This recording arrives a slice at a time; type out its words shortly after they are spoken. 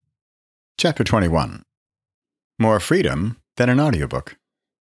Chapter 21. More freedom than an audiobook.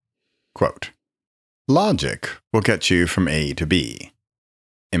 Quote, logic will get you from A to B.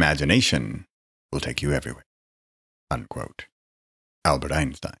 Imagination will take you everywhere. Unquote. Albert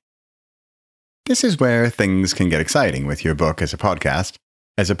Einstein. This is where things can get exciting with your book as a podcast,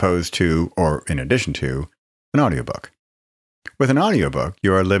 as opposed to, or in addition to, an audiobook. With an audiobook,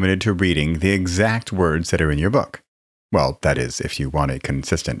 you are limited to reading the exact words that are in your book. Well, that is, if you want a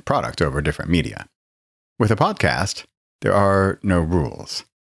consistent product over different media. With a podcast, there are no rules.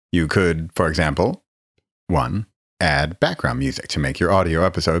 You could, for example, 1. Add background music to make your audio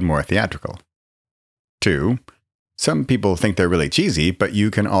episode more theatrical. 2. Some people think they're really cheesy, but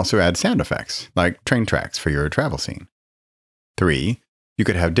you can also add sound effects, like train tracks for your travel scene. 3. You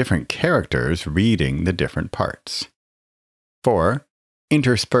could have different characters reading the different parts. 4.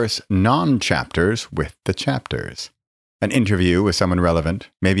 Intersperse non-chapters with the chapters. An interview with someone relevant,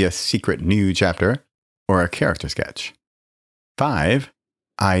 maybe a secret new chapter, or a character sketch. 5.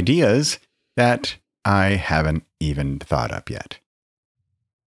 Ideas that I haven't even thought up yet.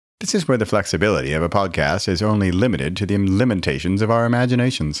 This is where the flexibility of a podcast is only limited to the limitations of our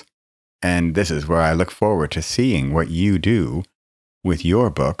imaginations. And this is where I look forward to seeing what you do with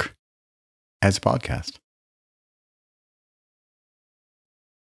your book as a podcast.